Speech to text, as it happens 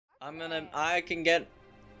I can get,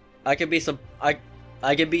 I could be some, I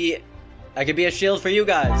could be a shield for you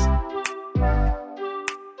guys.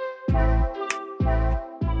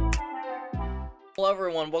 Hello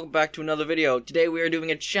everyone, welcome back to another video. Today we are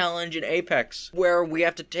doing a challenge in Apex, where we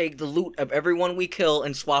have to take the loot of everyone we kill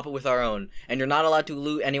and swap it with our own. And you're not allowed to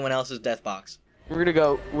loot anyone else's death box. We're gonna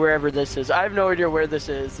go wherever this is. I have no idea where this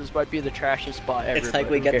is. This might be the trashiest spot ever. It's like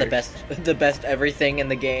we get the best everything in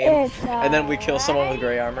the game, and then we kill someone with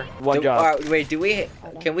gray armor. Job. Wait,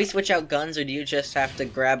 can we switch out guns, or do you just have to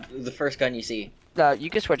grab the first gun you see? No, you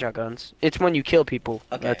can switch out guns. It's when you kill people.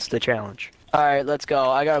 Okay. That's the challenge. Alright, let's go.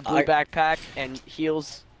 I got a blue backpack and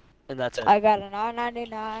heals, and that's it. I got an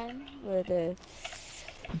R99 with a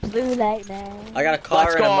blue light man. I got a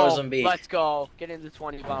car and a Mozambique. Let's go. Get in the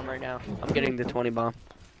 20 bomb right now. I'm getting the 20 bomb.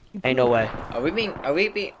 Ain't no way. Are we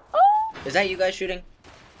being? Is that you guys shooting?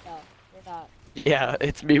 No, you're not. Yeah,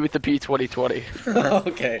 it's me with the P2020.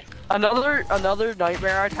 Okay. Another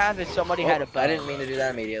nightmare I'd have is somebody had a bow. I didn't mean to do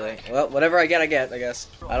that immediately. Well, whatever I get, I guess.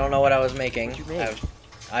 I don't know what I was making. What'd you make?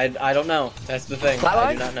 I don't know. That's the thing.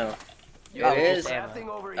 I do not know. Oh, It is.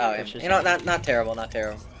 Oh, You know, not terrible. Not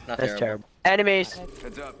terrible. That's terrible. Enemies.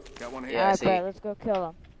 Heads up. Got one here. Yeah, I Alright, see. Brett, let's go kill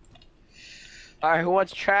him. Alright, who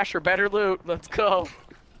wants trash or better loot? Let's go.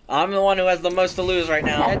 I'm the one who has the most to lose right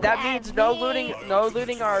now. And that means no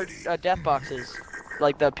looting our death boxes.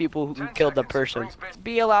 Like the people who killed the person.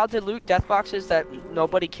 Be allowed to loot death boxes that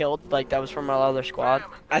nobody killed, like that was from our other squad.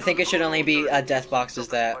 I think it should only be death boxes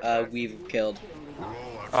that we've killed.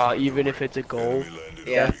 Even if it's a gold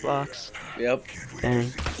death box. Yep.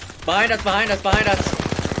 Dang. Behind us!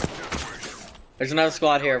 There's another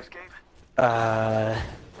squad here. I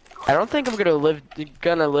don't think I'm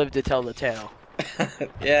gonna live to tell the tale.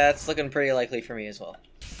 Yeah, it's looking pretty likely for me as well.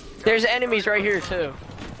 There's enemies right here too.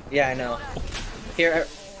 Yeah, I know. Here,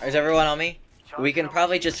 is everyone on me? We can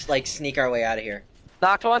probably just like sneak our way out of here.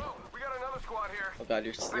 Knocked one. Oh god,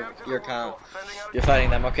 you're fighting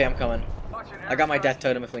them. Okay, I'm coming. I got my death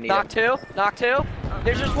totem if we need Knocked it. two. Knocked two.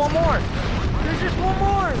 There's just one more. There's just one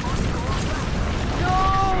more.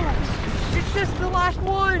 No! It's just the last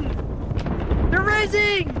one. They're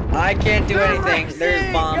raising. I can't do anything.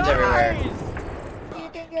 There's bombs everywhere. What do you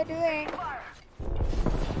think you're doing?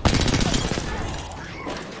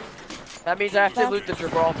 That means I have to loot the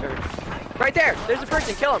Gibraltar. Right there. There's a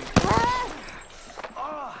person. Kill him.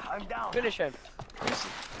 I'm down. Finish him.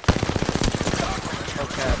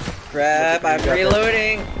 Okay. Crap, I'm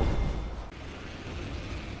reloading.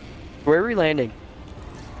 Where are we landing?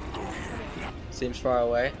 Seems far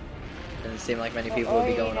away. Doesn't seem like many people will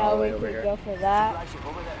be going all the way over here. Go for that.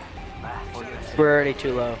 We're already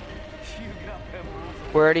too low.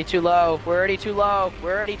 We're already too low. We're already too low.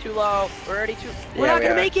 We're already too low. We're already too. We're not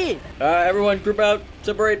gonna make it. Everyone, group out,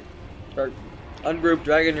 separate, or ungroup.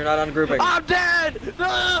 Dragon, you're not ungrouping. I'm dead.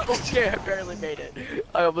 No. Okay, I barely made it.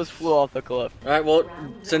 I almost flew off the cliff. All right, well,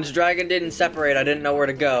 since Dragon didn't separate, I didn't know where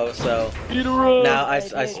to go, so Now now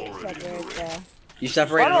you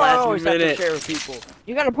separated Why do I last always have to minute. share with people?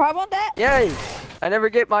 You got a problem with that? Yay! I never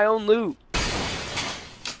get my own loot.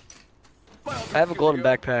 I have a golden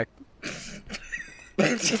backpack.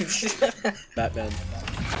 Batman.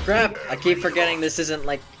 Crap! I keep forgetting this isn't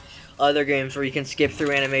like other games where you can skip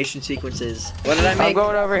through animation sequences. What did I I'm make?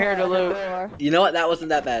 going over here to loot. You know what? That wasn't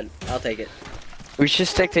that bad. I'll take it. We should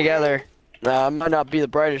stick together. I might not be the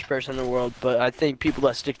brightest person in the world, but I think people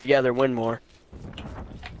that stick together win more.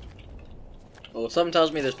 Well, something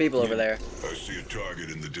tells me there's people over there. I see a target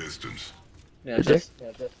in the distance. Yeah,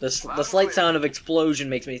 the slight sound of explosion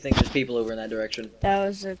makes me think there's people over in that direction. That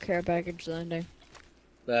was a care package landing.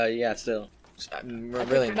 Yeah, still.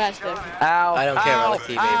 Really. Ow! I don't care about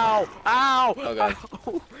the TV. Ow! Ow! Oh god.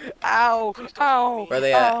 Ow! Ow! Where are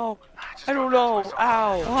they at? Ow. I don't know.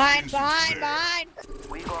 Ow! Behind!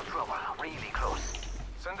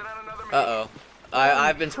 Uh-oh.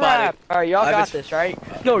 I've been spotted. Alright, y'all I've got been- this, right?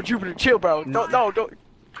 No, Jupiter, chill, bro. No, don't.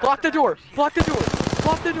 Block the door. Block the door.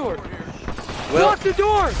 Block the door. Well, Block the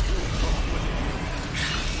door.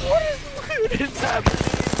 What is happening?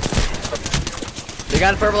 they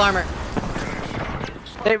got purple armor.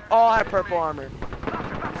 They all have purple armor.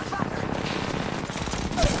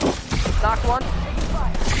 Knock one.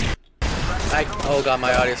 Oh god,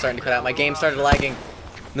 my audio's starting to cut out. My game started lagging.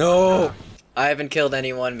 No! I haven't killed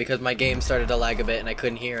anyone because my game started to lag a bit and I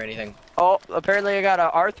couldn't hear anything. Oh, apparently I got a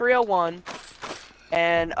R301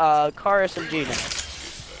 and a car SMG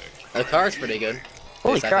now. The car's pretty good. At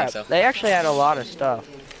Holy least I crap, think so. they actually had a lot of stuff.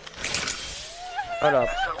 Hold up,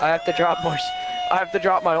 I have to drop more. I have to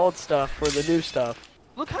drop my old stuff for the new stuff.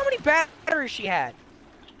 Look how many batteries she had.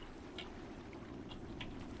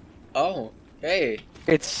 Oh, hey.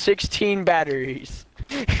 It's 16 batteries.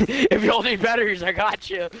 If you all need batteries, I got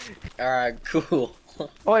you. Alright, cool.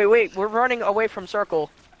 Oh, wait, we're running away from circle.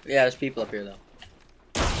 Yeah, there's people up here though.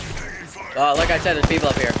 Like I said, there's people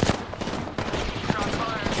up here.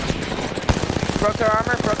 Broke their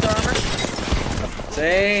armor, broke their armor.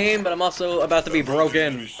 Same, but I'm also about to be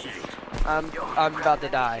broken. I'm about to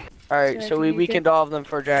die. Alright, so we weakened all of them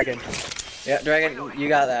for dragon. Yeah, Dragon, you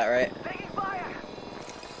got that, right?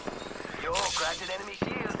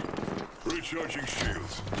 Recharging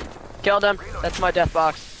shields. Killed him. That's my death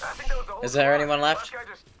box. Is there anyone left?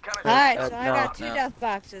 Alright, so I no, got 2 no. death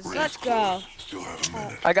boxes. Let's go. Still have a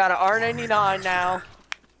minute. I got an R99 now.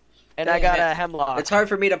 And I got a hemlock. It's hard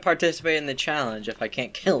for me to participate in the challenge if I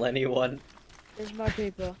can't kill anyone. There's more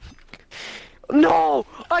people. No!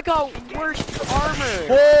 I got worse armor!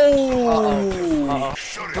 Oh!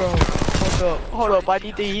 Bro, hold up, I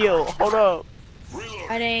need to heal. Hold up.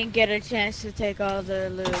 I didn't get a chance to take all the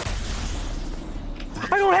loot.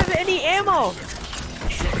 I don't have any ammo!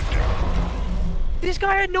 This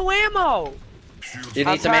guy had no ammo! You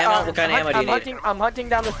need some ammo? What kind of ammo do you need? I'm hunting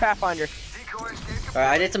down this Pathfinder. Alright,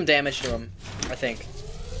 I did some damage to him, I think.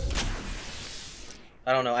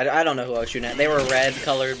 I don't know. I don't know who I was shooting at. They were red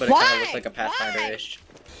colored, but it kind of looks like a Pathfinder-ish.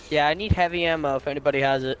 Yeah, I need heavy ammo if anybody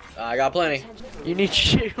has it. I got plenty. You need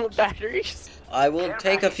shield batteries? I will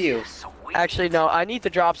take a few. Actually, no, I need to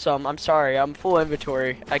drop some. I'm sorry, I'm full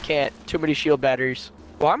inventory. I can't. Too many shield batteries.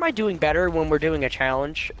 Why am I doing better when we're doing a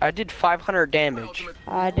challenge? I did 500 damage.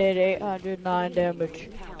 I did 809 damage.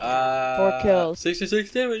 4 kills.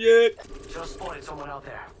 66 damage, yeah. Just spotted someone out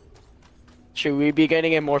there. Should we be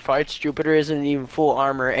getting in more fights? Jupiter isn't even full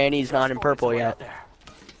armor and he's not in purple yet.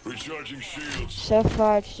 Recharging shields. So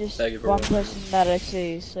far, it's just Thank you for one watching. person that I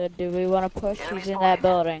see. So do we want to push? He's in that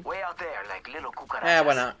building. Way out there, like little cucarachas. Yeah,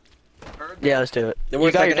 why not? Yeah, let's do it. The You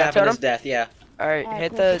worst got that your can death happen is totem? death, yeah. Alright, Alright,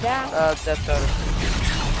 hit push the it down. death totem.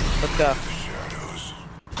 Let's go. Shadows.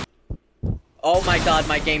 Oh my god,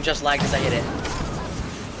 my game just lagged as I hit it.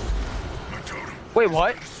 My totem Wait,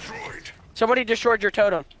 what? destroyed. Somebody destroyed your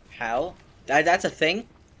totem. How? That's a thing?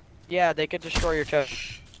 Yeah, they could destroy your totem.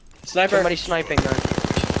 Sniper! Somebody sniping them.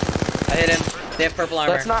 I hit him. They have purple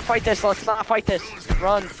armor. Let's not fight this. Let's not fight this.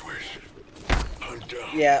 Run. Death wish. I'm down.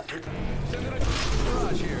 Yeah.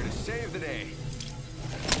 Garage here to save the day.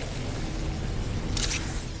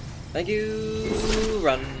 Thank you.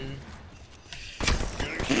 Run.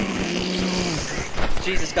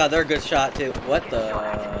 Jesus God, they're a good shot too. What the?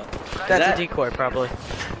 That's a decoy, probably.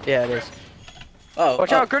 Yeah, it is. Oh.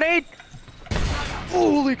 Watch oh. out, grenade!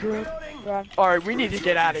 Holy crap. Run. Alright, we need to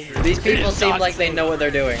get out of here. These people It is seem not like they safe. know what they're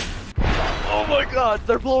doing. Oh my god,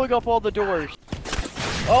 they're blowing up all the doors.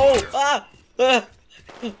 Oh!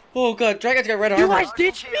 Oh god, Dragon's got red armor. You guys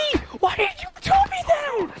ditched me! Why didn't you tell me that?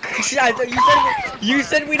 I thought you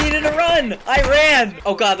said we needed to run. I ran.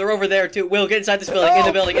 Oh god, they're over there too. Will, get inside this building. In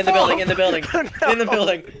the building. In the building. In the building. In the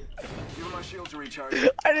building. Give my shield to recharge.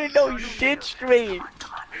 I didn't know you ditched me.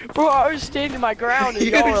 Bro, I was standing my ground and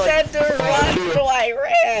You y'all were like, said to run, so I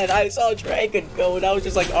ran. I saw Dragon go, and I was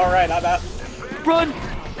just like, all right, I'm out. run!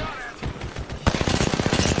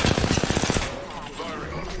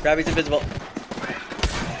 Grabby's invisible.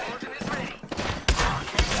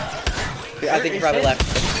 I think he probably left.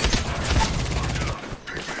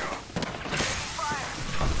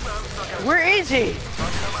 Where is he?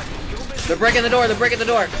 They're breaking the door. They're breaking the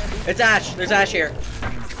door. It's Ash. There's Ash here.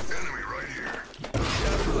 Enemy right here.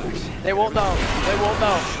 They won't know. They won't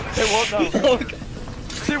know. They won't know. Oh, God.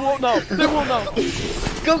 They won't know. They won't know.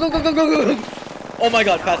 Go, go, go, go, go, go. Oh my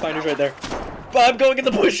god, Pathfinder's right there. But I'm going in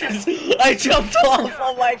the bushes. I jumped off.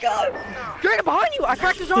 Oh my god. Dragon behind you! I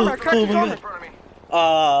cracked his armor. I cracked his armor.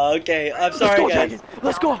 Okay. I'm sorry, Let's go, guys. Dragon.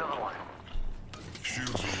 Let's go.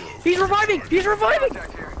 Shields are low. He's reviving. He's reviving.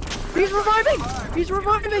 He's reviving. He's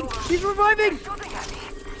reviving. He's reviving.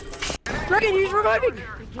 Dragon, he's reviving.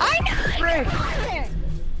 I know. Dragon.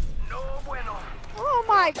 Oh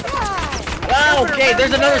my god. Oh, okay,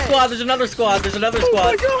 there's another squad. There's another squad. There's another Oh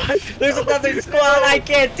my squad. god. There's another squad. I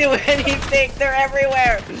can't do anything. They're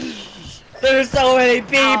everywhere. There's so many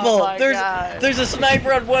people. Oh my God. There's a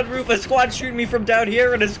sniper on one roof, a squad shooting me from down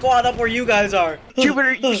here, and a squad up where you guys are.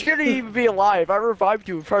 Jupiter, you shouldn't even be alive. I revived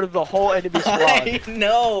you in front of the whole enemy squad. I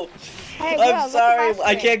know. Hey, Will, I'm look at sorry. my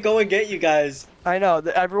I screen. can't go and get you guys. I know.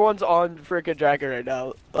 Everyone's on freaking Dragon right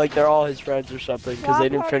now. Like they're all his friends or something So because I'm they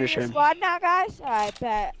didn't part of finish your him. Squad now, guys. All right,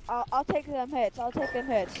 bet. I'll take them hits. I'll take them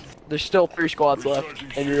hits. There's still 3 squads left,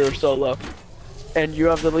 and you're solo. And you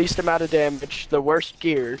have the least amount of damage, the worst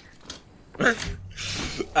gear.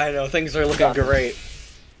 I know things are looking great.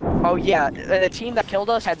 Oh yeah, the team that killed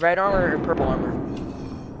us had red armor and purple armor.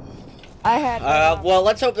 I had. Well,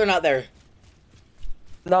 let's hope they're not there.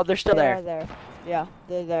 No, they're still They there. are there. Yeah,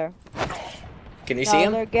 they're there. Can you No, see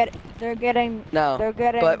them? They're getting. No, They're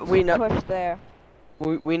getting but we know- pushed there.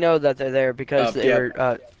 We know that they're there because Oh,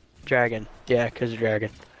 they're dragon. Yeah, because dragon.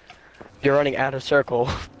 You're running out of circle.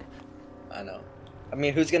 I know. I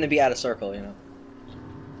mean, who's gonna be out of circle, you know?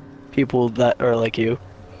 People that are like you.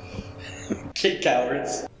 Kid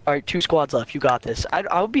cowards. All right, 2 squads left. You got this.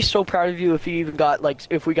 I would be so proud of you if you even got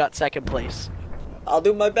if we got 2nd place. I'll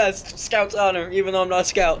do my best. Scout's honor, even though I'm not a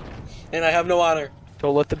scout, and I have no honor.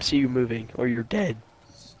 Don't let them see you moving, or you're dead.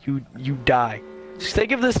 You die. Just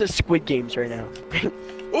think of this as Squid Games right now.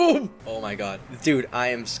 Ooh! Oh my god, dude, I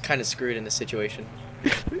am kind of screwed in this situation.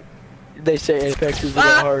 They say Apex isn't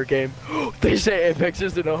a horror game. They say Apex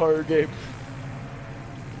isn't a horror game.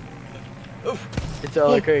 Oof. It's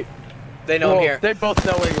all great. They know I'm here. They both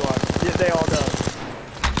know where you are. Yeah, they all know.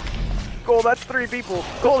 Cole, that's 3 people.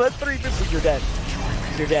 Cole, that's 3 people. You're dead.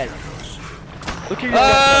 You're dead. Look at your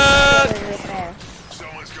death. They're in there.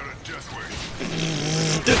 Someone's got a death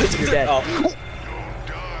wish. You're dead. Oh. Don't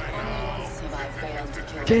die.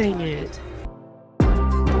 Dang it.